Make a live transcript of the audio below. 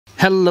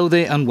Hello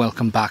there and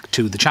welcome back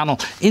to the channel.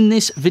 In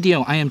this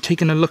video I am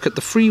taking a look at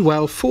the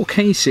Freewell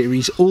 4K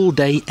series all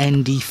day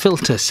ND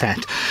filter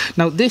set.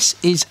 Now this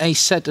is a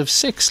set of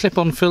 6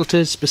 slip-on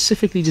filters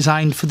specifically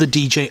designed for the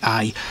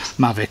DJI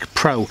Mavic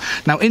Pro.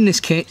 Now in this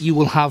kit you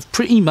will have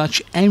pretty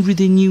much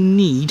everything you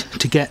need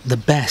to get the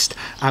best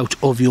out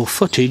of your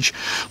footage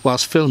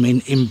whilst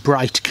filming in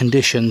bright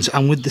conditions,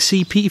 and with the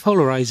CP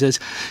polarizers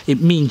it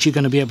means you're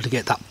going to be able to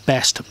get that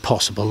best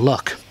possible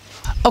look.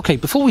 Okay,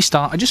 before we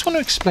start, I just want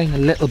to explain a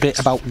little bit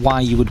about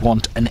why you would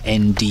want an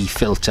ND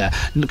filter,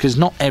 because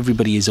not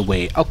everybody is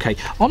aware. Okay,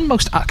 on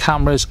most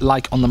cameras,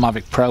 like on the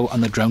Mavic Pro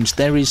and the drones,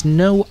 there is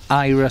no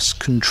iris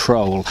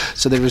control,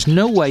 so there is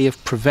no way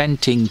of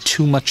preventing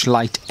too much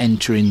light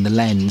entering the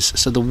lens.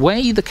 So the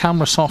way the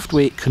camera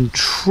software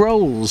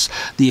controls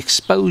the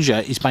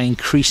exposure is by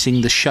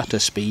increasing the shutter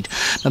speed.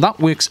 Now that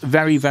works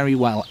very, very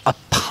well,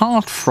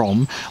 apart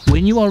from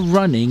when you are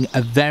running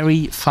a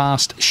very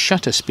fast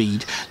shutter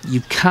speed, you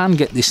can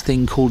get this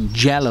thing called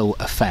jello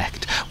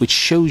effect, which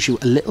shows you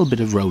a little bit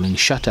of rolling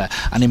shutter,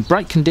 and in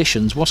bright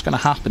conditions what's going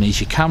to happen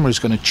is your camera is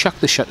going to chuck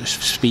the shutter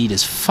speed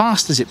as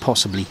fast as it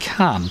possibly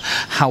can.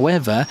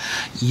 However,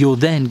 you're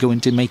then going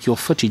to make your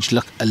footage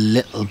look a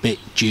little bit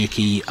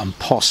jerky and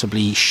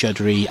possibly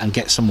shuddery and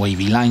get some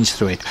wavy lines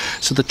through it.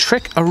 So the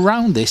trick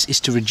around this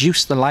is to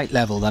reduce the light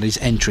level that is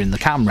entering the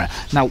camera.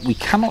 Now we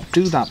cannot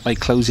do that by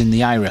closing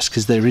the iris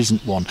because there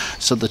isn't one,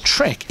 so the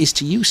trick is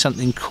to use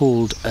something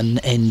called an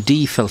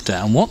ND filter,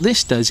 and what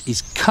this does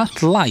is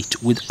cut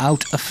light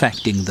without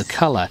affecting the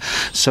color.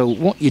 So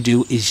what you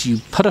do is you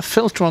put a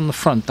filter on the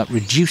front that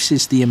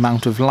reduces the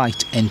amount of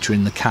light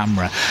entering the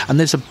camera, and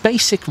there's a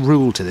basic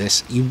rule to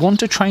this. You want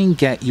to try and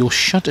get your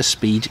shutter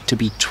speed to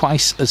be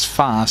twice as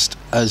fast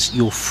as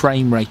your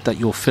frame rate that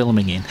you're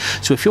filming in.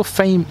 So if your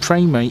frame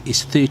rate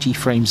is 30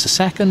 frames a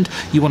second,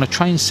 you want to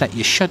try and set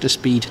your shutter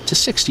speed to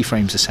 60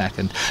 frames a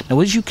second. Now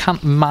as you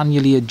can't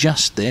manually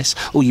adjust this,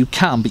 or you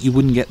can but you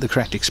wouldn't get the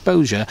correct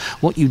exposure,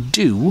 what you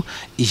do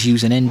is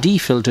use an ND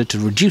filter to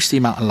reduce the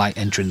amount of light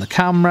entering the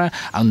camera,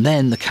 and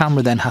then the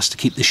camera then has to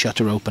keep the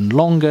shutter open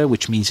longer,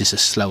 which means it's a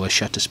slower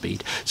shutter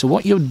speed. So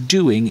what you're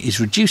doing is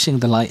reducing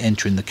the light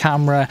entering the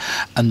camera,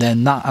 and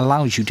then that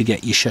allows you to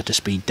get your shutter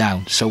speed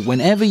down. So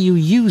whenever you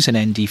use an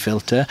ND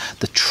filter,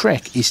 the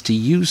trick is to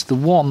use the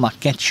one that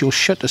gets your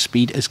shutter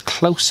speed as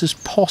close as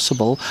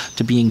possible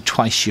to being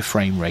twice your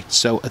frame rate.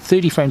 So at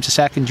 30 frames a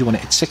second you want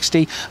it at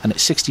 60, and at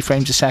 60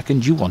 frames a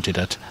second you want it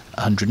at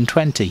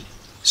 120.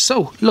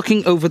 So,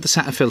 looking over the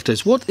set of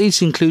filters, what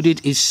is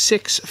included is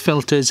 6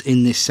 filters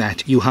in this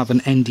set. You have an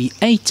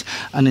ND8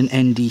 and an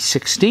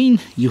ND16,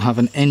 you have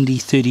an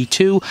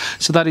ND32,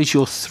 so that is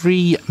your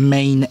 3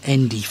 main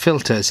ND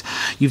filters.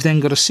 You've then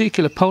got a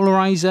circular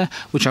polarizer,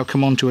 which I'll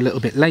come on to a little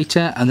bit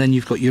later, and then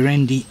you've got your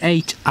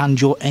ND8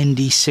 and your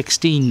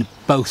ND16,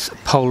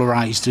 both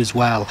polarized as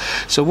well.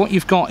 So what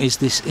you've got is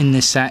this in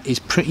this set is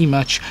pretty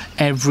much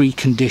every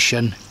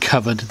condition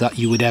covered that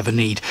you would ever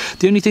need.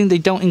 The only thing they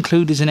don't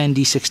include is an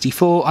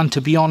ND64, and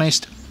to be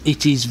honest,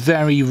 it is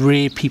very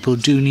rare people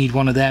do need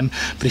one of them,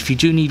 but if you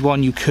do need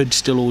one you could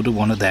still order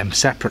one of them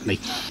separately.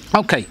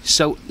 Okay,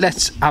 so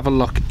let's have a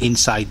look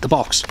inside the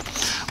box.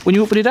 When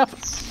you open it up,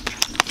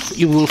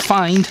 you will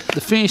find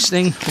the first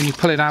thing when you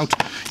pull it out,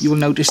 you will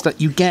notice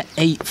that you get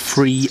a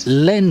free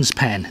lens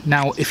pen.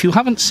 Now if you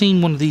haven't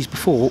seen one of these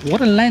before, what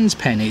a lens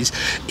pen is,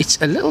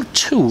 it's a little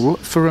tool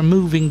for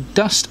removing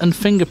dust and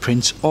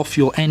fingerprints off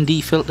your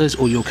ND filters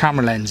or your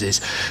camera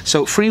lenses.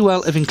 So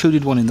Freewell have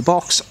included one in the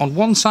box. On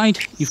one side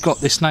you've got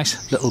this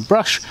nice little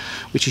brush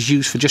which is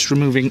used for just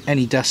removing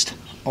any dust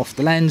off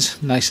the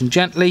lens nice and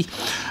gently,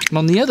 and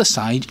on the other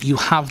side you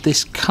have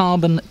this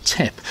carbon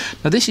tip.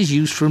 Now this is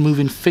used for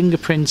removing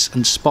fingerprints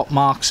and spot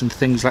marks and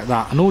things like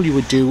that, and all you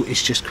would do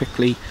is just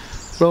quickly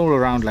roll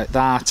around like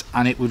that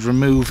and it would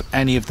remove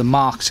any of the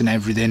marks and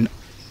everything.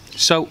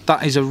 So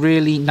that is a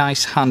really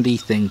nice handy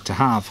thing to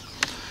have.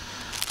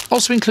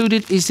 Also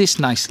included is this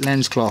nice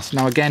lens cloth.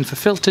 Now again, for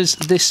filters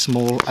this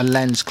small, a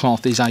lens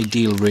cloth is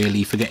ideal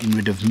really for getting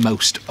rid of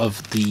most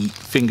of the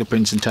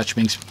fingerprints and touch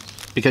marks,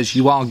 because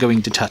you are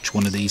going to touch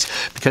one of these.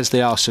 Because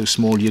they are so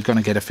small you're going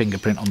to get a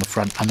fingerprint on the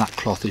front, and that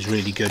cloth is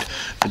really good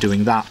for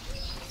doing that.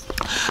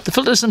 The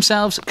filters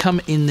themselves come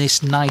in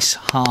this nice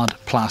hard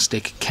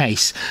plastic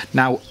case.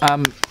 Now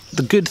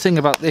the good thing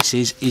about this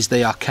is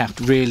they are kept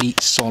really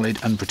solid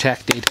and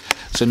protected,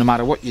 so no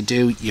matter what you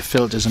do your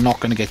filters are not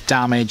going to get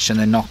damaged and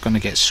they're not going to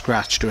get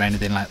scratched or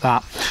anything like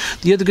that.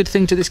 The other good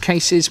thing to this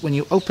case is when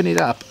you open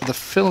it up, the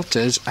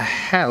filters are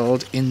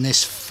held in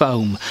this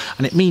foam,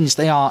 and it means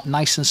they are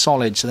nice and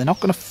solid, so they're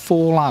not going to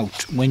fall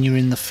out when you're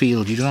in the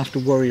field. You don't have to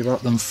worry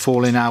about them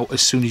falling out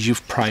as soon as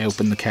you've pry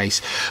open the case,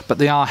 but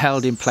they are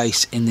held in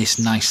place in this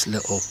nice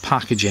little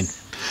packaging.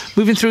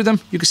 Moving through them,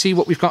 you can see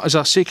what we've got as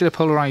our circular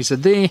polarizer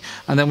there,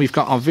 and then we've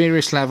got our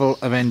various level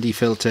of ND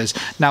filters.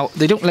 Now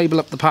they don't label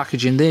up the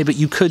packaging there, but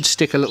you could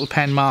stick a little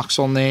pen marks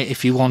on there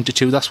if you wanted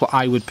to. That's what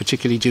I would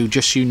particularly do,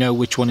 just so you know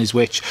which one is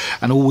which,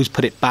 and always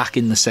put it back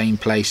in the same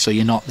place so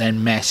you're not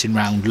then messing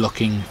around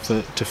looking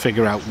to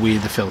figure out where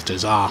the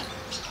filters are.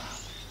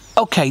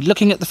 Okay,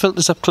 looking at the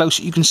filters up close,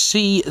 you can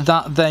see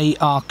that they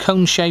are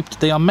cone shaped.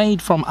 They are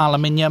made from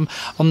aluminium.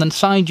 On the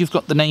side you've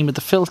got the name of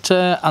the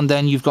filter, and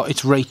then you've got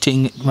its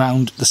rating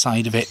round the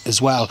side of it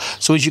as well.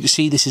 So as you can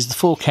see, this is the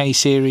 4K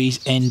series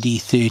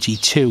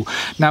ND32.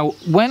 Now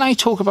when I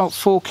talk about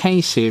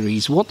 4K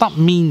series, what that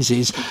means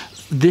is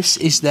this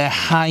is their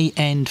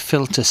high-end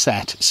filter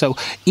set. So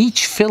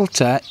each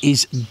filter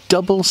is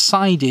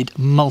double-sided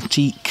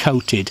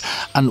multi-coated,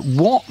 and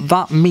what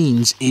that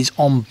means is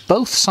on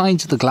both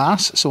sides of the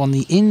glass, so on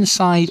the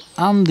inside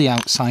and the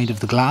outside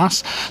of the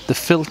glass, the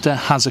filter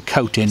has a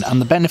coating,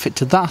 and the benefit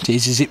to that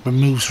is it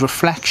removes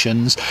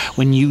reflections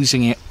when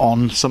using it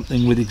on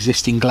something with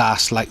existing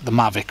glass like the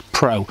Mavic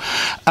Pro.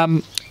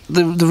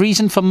 The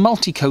reason for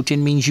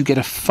multi-coating means you get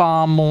a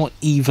far more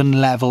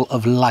even level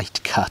of light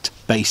cut,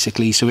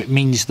 basically. So it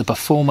means the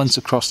performance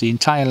across the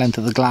entire length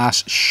of the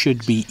glass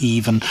should be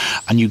even,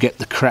 and you get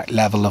the correct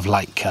level of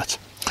light cut.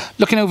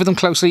 Looking over them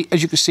closely,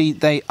 as you can see,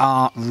 they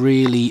are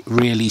really,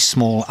 really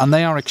small, and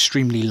they are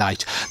extremely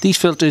light. These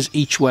filters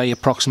each weigh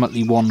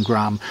approximately 1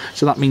 gram,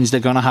 so that means they're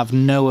going to have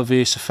no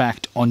adverse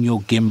effect on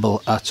your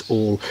gimbal at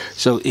all.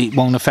 So it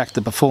won't affect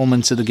the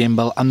performance of the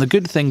gimbal, and the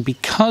good thing,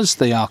 because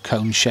they are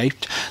cone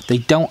shaped, they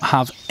don't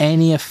have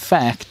any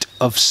effect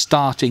of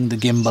starting the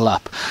gimbal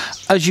up.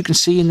 As you can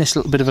see in this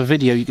little bit of a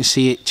video, you can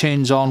see it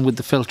turns on with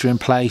the filter in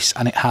place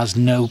and it has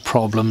no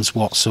problems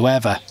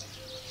whatsoever.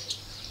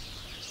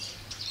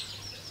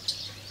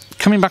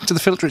 Coming back to the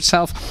filter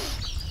itself,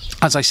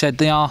 as I said,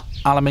 they are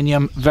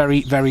aluminium,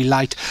 very, very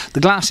light. The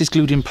glass is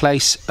glued in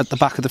place at the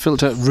back of the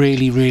filter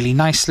really, really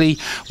nicely,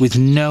 with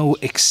no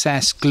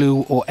excess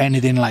glue or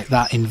anything like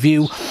that in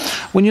view.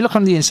 When you look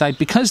on the inside,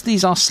 because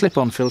these are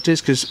slip-on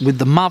filters, because with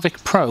the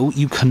Mavic Pro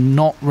you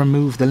cannot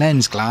remove the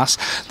lens glass,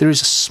 there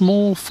is a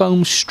small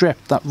foam strip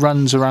that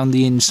runs around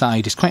the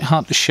inside. It's quite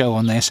hard to show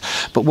on this,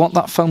 but what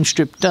that foam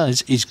strip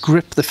does is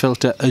grip the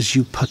filter as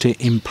you put it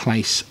in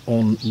place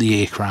on the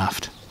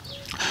aircraft.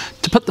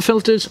 To put the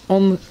filters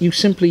on, you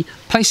simply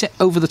place it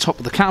over the top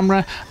of the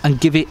camera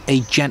and give it a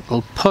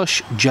gentle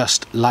push,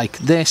 just like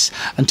this,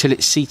 until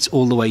it seats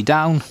all the way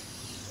down.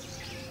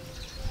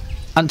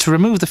 And to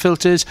remove the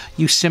filters,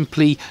 you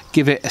simply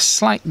give it a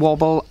slight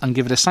wobble and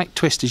give it a slight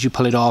twist as you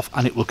pull it off,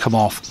 and it will come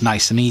off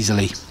nice and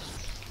easily.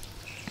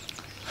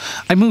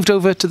 I moved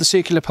over to the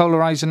circular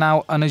polarizer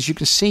now, and as you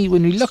can see,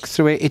 when we look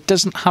through it, it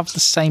doesn't have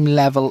the same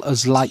level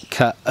as light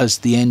cut as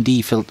the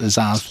ND filters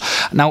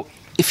have. Now,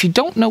 if you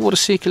don't know what a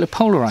circular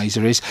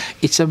polarizer is,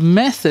 it's a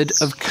method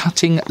of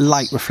cutting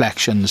light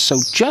reflections. So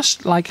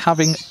just like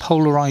having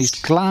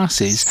polarized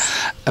glasses,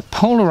 a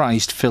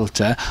polarized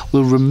filter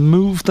will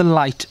remove the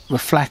light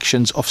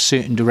reflections of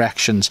certain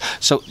directions.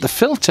 So the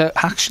filter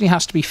actually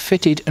has to be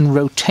fitted and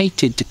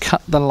rotated to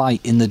cut the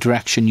light in the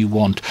direction you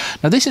want.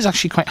 Now this is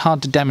actually quite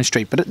hard to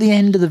demonstrate, but at the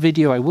end of the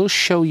video I will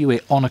show you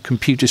it on a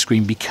computer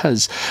screen,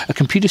 because a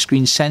computer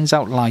screen sends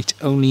out light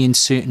only in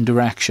certain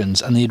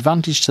directions, and the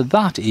advantage to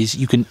that is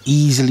you can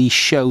easily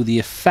show the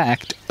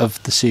effect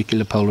of the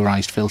circular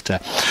polarized filter.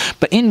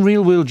 But in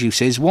real world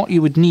uses, what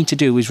you would need to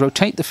do is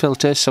rotate the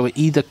filter so it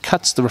either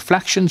cuts the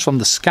reflections from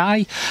the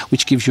sky,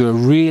 which gives you a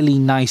really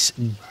nice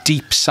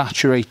deep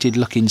saturated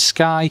looking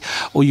sky,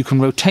 or you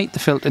can rotate the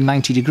filter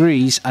 90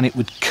 degrees and it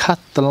would cut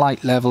the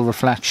light level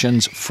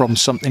reflections from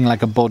something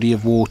like a body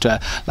of water,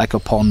 like a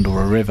pond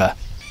or a river.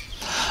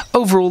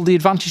 Overall, the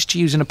advantage to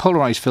using a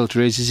polarized filter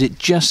is it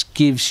just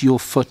gives your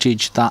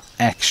footage that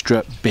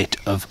extra bit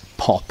of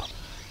pop.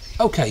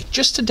 Okay,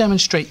 just to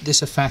demonstrate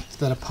this effect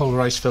that a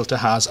polarized filter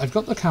has, I've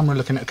got the camera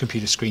looking at a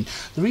computer screen.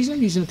 The reason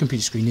I'm using a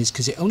computer screen is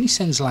because it only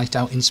sends light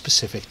out in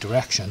specific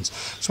directions.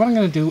 So what I'm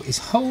going to do is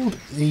hold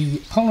the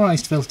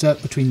polarized filter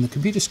between the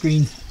computer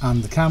screen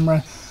and the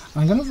camera.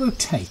 I'm going to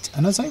rotate,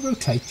 and as I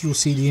rotate you'll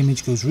see the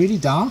image goes really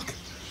dark,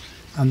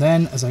 and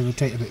then as I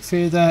rotate a bit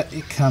further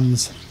it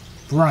comes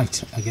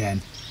bright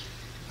again.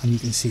 And you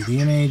can see the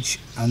image,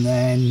 and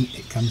then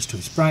it comes to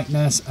its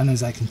brightness, and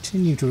as I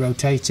continue to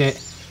rotate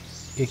it,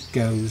 it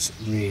goes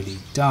really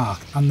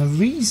dark. And the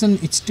reason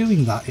it's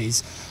doing that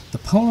is the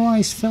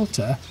polarized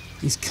filter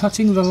is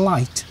cutting the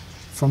light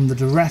from the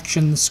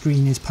direction the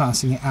screen is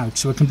passing it out.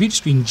 So a computer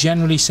screen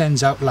generally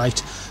sends out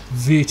light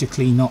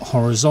vertically, not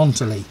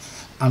horizontally.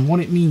 And what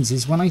it means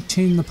is when I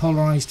turn the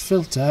polarized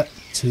filter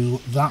to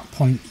that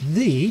point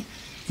there,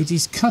 it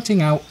is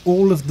cutting out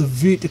all of the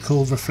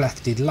vertical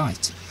reflected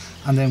light.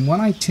 And then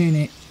when I turn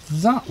it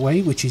that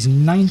way, which is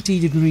 90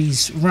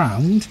 degrees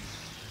round,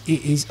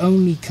 it is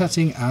only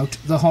cutting out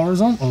the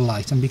horizontal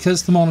light, and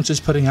because the monitor is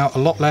putting out a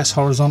lot less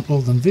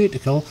horizontal than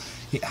vertical,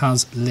 it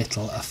has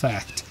little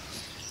effect.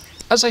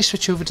 As I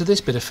switch over to this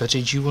bit of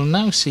footage, you will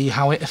now see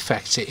how it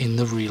affects it in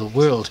the real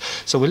world.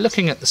 So we're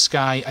looking at the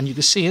sky, and you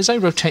can see as I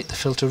rotate the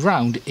filter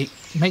round, it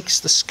makes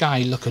the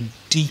sky look a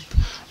deep,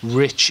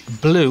 rich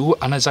blue,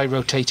 and as I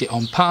rotate it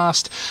on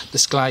past, the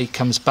sky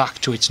comes back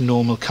to its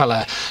normal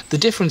colour. The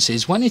difference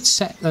is when it's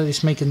set that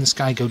it's making the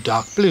sky go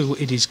dark blue,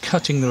 it is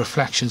cutting the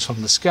reflections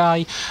from the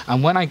sky,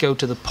 and when I go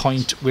to the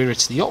point where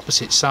it's the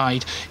opposite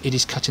side, it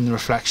is cutting the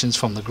reflections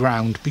from the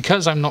ground.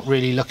 Because I'm not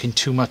really looking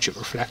too much at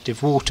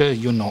reflective water,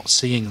 you're not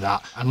seeing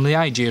that. And the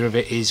idea of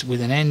it is,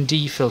 with an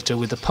ND filter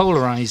with a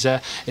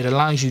polarizer, it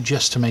allows you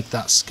just to make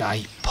that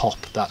sky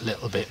pop that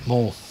little bit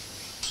more.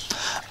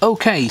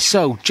 Okay,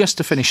 so just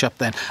to finish up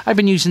then, I've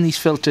been using these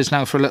filters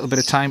now for a little bit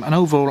of time, and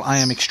overall I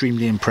am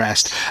extremely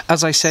impressed.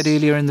 As I said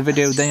earlier in the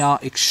video, they are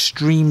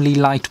extremely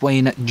light,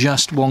 weighing at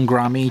just 1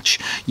 gram each.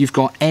 You've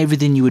got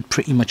everything you would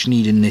pretty much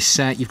need in this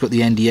set. You've got the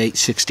ND8,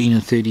 16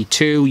 and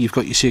 32, you've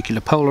got your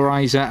circular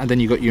polarizer, and then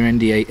you've got your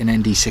ND8 and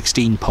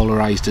ND16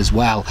 polarized as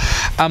well.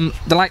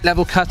 The light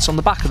level cuts on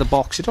the back of the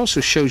box, it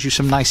also shows you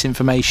some nice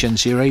information,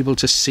 so you're able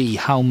to see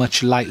how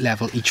much light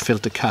level each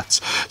filter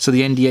cuts. So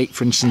the ND8,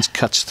 for instance,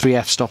 cuts 3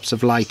 f-stops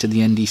of light, and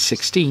the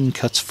ND16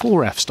 cuts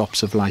 4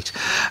 f-stops of light.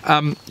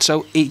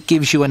 So it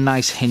gives you a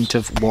nice hint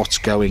of what's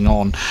going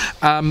on.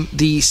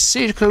 The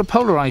circular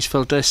polarized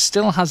filter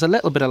still has a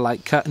little bit of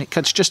light cut, and it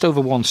cuts just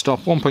over 1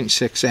 stop,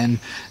 1.6 n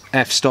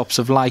f-stops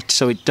of light,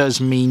 so it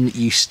does mean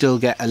you still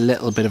get a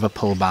little bit of a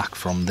pullback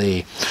from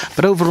there.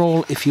 But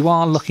overall, if you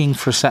are looking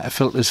for a set of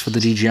filters for the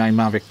DJI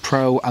Mavic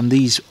Pro, and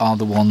these are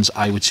the ones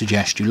I would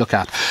suggest you look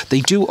at.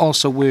 They do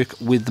also work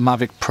with the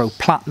Mavic Pro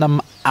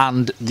Platinum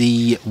and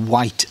the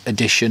White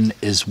Edition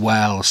as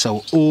well,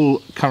 so all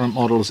current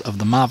models of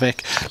the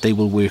Mavic they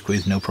will work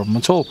with, no problem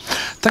at all.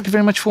 Thank you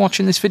very much for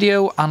watching this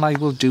video, and I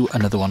will do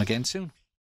another one again soon.